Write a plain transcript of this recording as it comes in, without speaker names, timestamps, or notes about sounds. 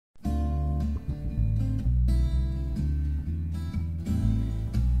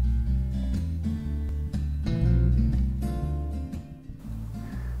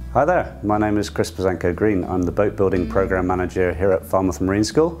Hi there, my name is Chris Green. I'm the Boat Building Programme Manager here at Falmouth Marine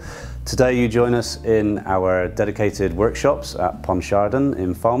School. Today you join us in our dedicated workshops at Ponchardin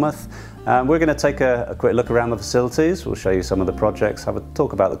in Falmouth. We're going to take a quick look around the facilities. We'll show you some of the projects, have a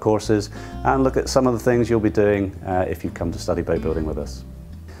talk about the courses and look at some of the things you'll be doing if you come to study boat building with us.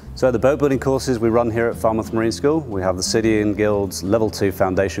 So the boat building courses we run here at Falmouth Marine School, we have the City and Guilds Level 2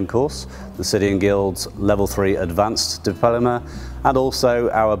 Foundation course, the City and Guilds Level 3 Advanced Diploma, and also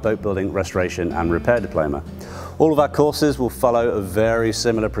our Boat Building Restoration and Repair Diploma. All of our courses will follow a very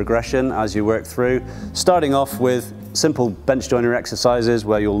similar progression as you work through, starting off with simple bench joinery exercises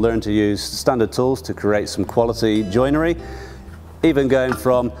where you'll learn to use standard tools to create some quality joinery, even going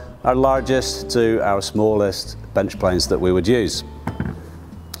from our largest to our smallest bench planes that we would use.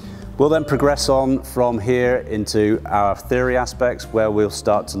 We'll then progress on from here into our theory aspects where we'll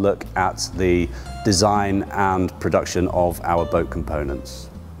start to look at the design and production of our boat components.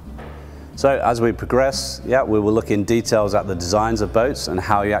 So as we progress, we will look in details at the designs of boats and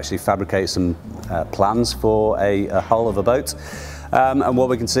how you actually fabricate some plans for a hull of a boat. And what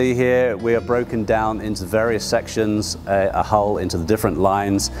we can see here, we are broken down into various sections, a hull into the different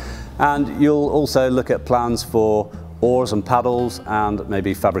lines, and you'll also look at plans for oars and paddles and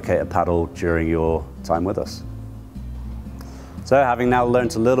maybe fabricate a paddle during your time with us. So having now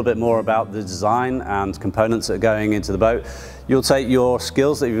learned a little bit more about the design and components that are going into the boat, you'll take your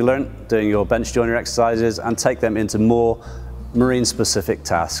skills that you've learned doing your bench joinery exercises and take them into more marine specific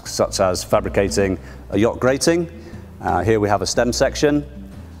tasks such as fabricating a yacht grating. Here we have a stem section,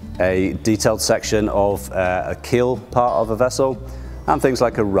 a detailed section of a keel part of a vessel and things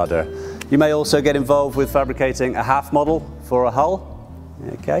like a rudder. You may also get involved with fabricating a half model for a hull,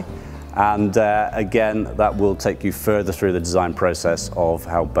 and again that will take you further through the design process of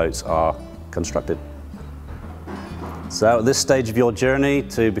how boats are constructed. So at this stage of your journey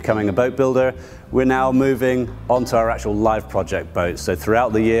to becoming a boat builder, we're now moving on to our actual live project boats. So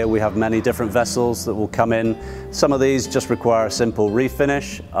throughout the year we have many different vessels that will come in. Some of these just require a simple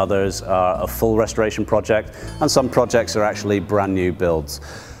refinish, others are a full restoration project, and some projects are actually brand new builds.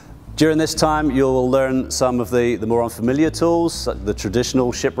 During this time you'll learn some of the more unfamiliar tools, the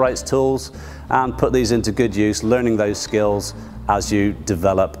traditional shipwrights tools, and put these into good use, learning those skills as you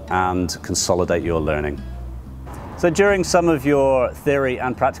develop and consolidate your learning. So during some of your theory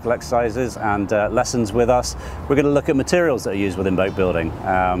and practical exercises and lessons with us, we're going to look at materials that are used within boat building,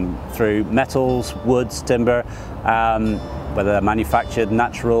 through metals, woods, timber, whether they're manufactured,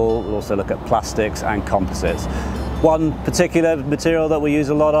 natural. We'll also look at plastics and composites. One particular material that we use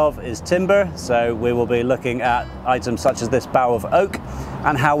a lot of is timber, so we will be looking at items such as this bough of oak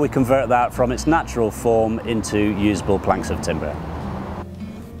and how we convert that from its natural form into usable planks of timber.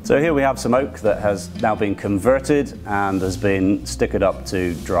 So here we have some oak that has now been converted and has been stickered up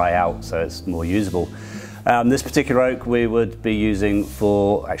to dry out so it's more usable. This particular oak we would be using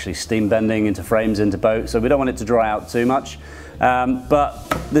for actually steam bending into frames into boats, so we don't want it to dry out too much. But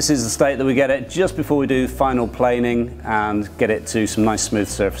this is the state that we get it just before we do final planing and get it to some nice smooth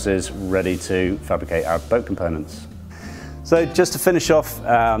surfaces ready to fabricate our boat components. So just to finish off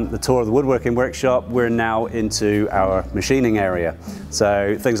the tour of the woodworking workshop, we're now into our machining area.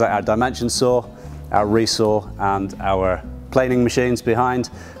 So things like our dimension saw, our resaw and our planing machines behind.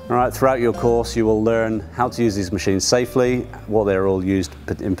 All right, throughout your course you will learn how to use these machines safely, what they're all used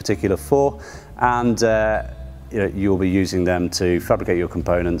in particular for, and you'll be using them to fabricate your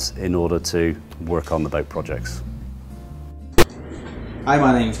components in order to work on the boat projects. Hi,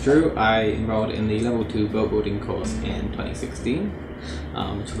 my name is Drew. I enrolled in the Level 2 boat building course in 2016,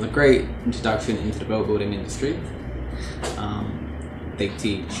 which was a great introduction into the boat building industry. They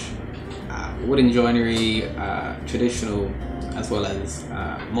teach wooden joinery, traditional as well as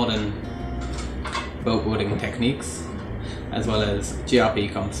modern boat building techniques, as well as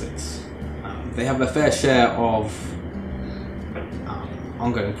GRP composites. They have a fair share of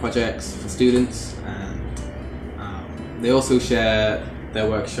ongoing projects for students, and they also share their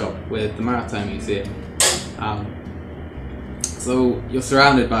workshop with the Maritime Museum. So you're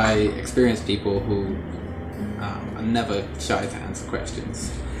surrounded by experienced people who are never shy to answer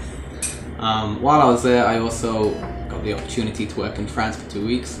questions. While I was there, I also got the opportunity to work in France for 2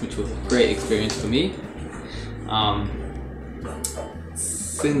 weeks, which was a great experience for me.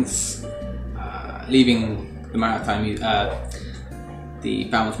 Since leaving the the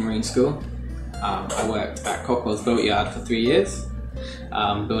Falmouth Marine School, I worked at Cornwall's boatyard for 3 years,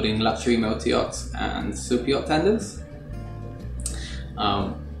 building luxury motor yachts and super yacht tenders.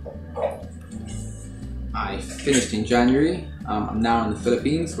 I finished in January. I'm now in the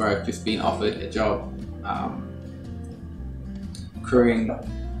Philippines, where I've just been offered a job crewing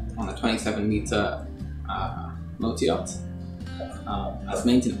on a 27-meter multi-yacht as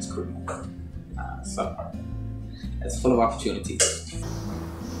maintenance crew. So it's full of opportunities.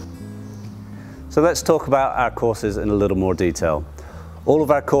 So let's talk about our courses in a little more detail. All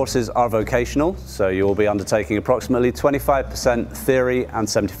of our courses are vocational, so you will be undertaking approximately 25% theory and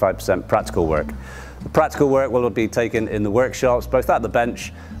 75% practical work. The practical work will be taken in the workshops, both at the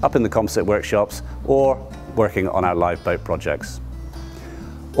bench, up in the composite workshops, or working on our live boat projects.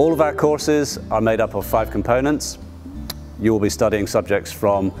 All of our courses are made up of 5 components. You will be studying subjects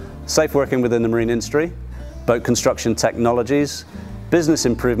from safe working within the marine industry, boat construction technologies, business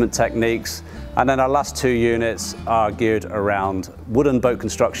improvement techniques, and then our last 2 units are geared around wooden boat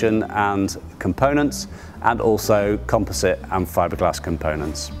construction and components, and also composite and fiberglass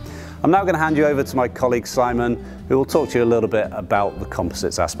components. I'm now going to hand you over to my colleague Simon, who will talk to you a little bit about the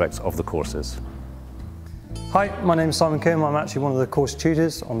composites aspects of the courses. Hi, my name is Simon Coombe. I'm actually one of the course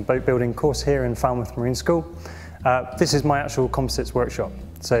tutors on the boat building course here in Falmouth Marine School. This is my actual composites workshop.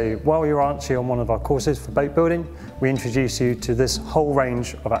 So while you're actually on one of our courses for boat building, we introduce you to this whole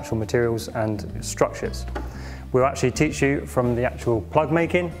range of actual materials and structures. We'll actually teach you from the actual plug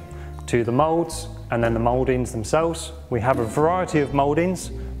making to the moulds and then the mouldings themselves. We have a variety of mouldings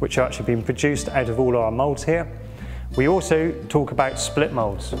which are actually being produced out of all our moulds here. We also talk about split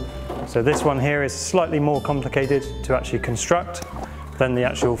moulds. So this one here is slightly more complicated to actually construct than the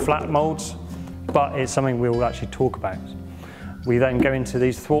actual flat moulds, but it's something we will actually talk about. We then go into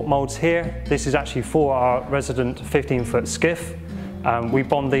these thwart moulds here. This is actually for our resident 15-foot skiff. We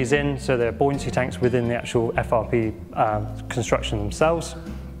bond these in so they're buoyancy tanks within the actual FRP construction themselves.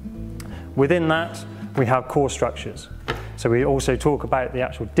 Within that, we have core structures. So we also talk about the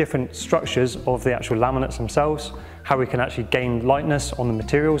actual different structures of the actual laminates themselves, how we can actually gain lightness on the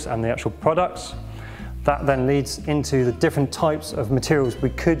materials and the actual products. That then leads into the different types of materials we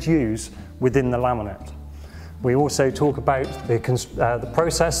could use within the laminate. We also talk about the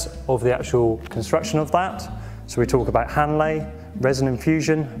process of the actual construction of that. So we talk about hand lay, resin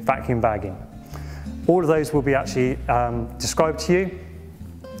infusion, vacuum bagging. All of those will be actually described to you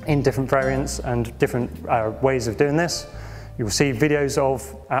in different variants and different ways of doing this. You will see videos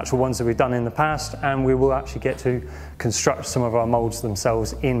of actual ones that we've done in the past, and we will actually get to construct some of our moulds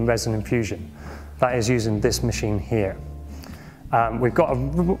themselves in resin infusion. That is using this machine here. We've got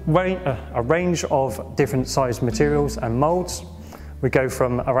a range of different sized materials and moulds. We go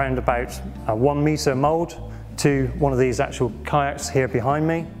from around about a 1 meter mould to one of these actual kayaks here behind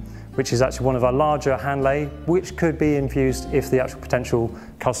me, which is actually one of our larger hand lay, which could be infused if the actual potential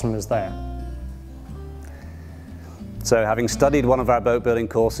customer is there. So having studied one of our boat building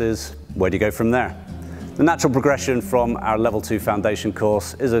courses, where do you go from there? The natural progression from our level 2 foundation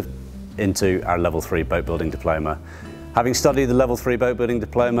course is into our level 3 boat building diploma. Having studied the level 3 boat building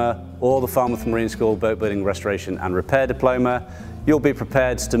diploma or the Falmouth Marine School boat building restoration and repair diploma, you'll be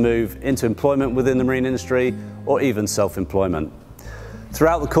prepared to move into employment within the marine industry or even self-employment.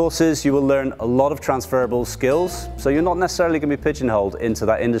 Throughout the courses, you will learn a lot of transferable skills, so you're not necessarily going to be pigeonholed into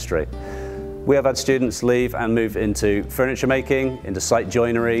that industry. We have had students leave and move into furniture making, into site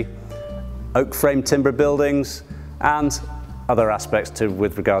joinery, oak frame timber buildings, and other aspects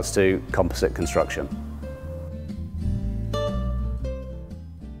with regards to composite construction.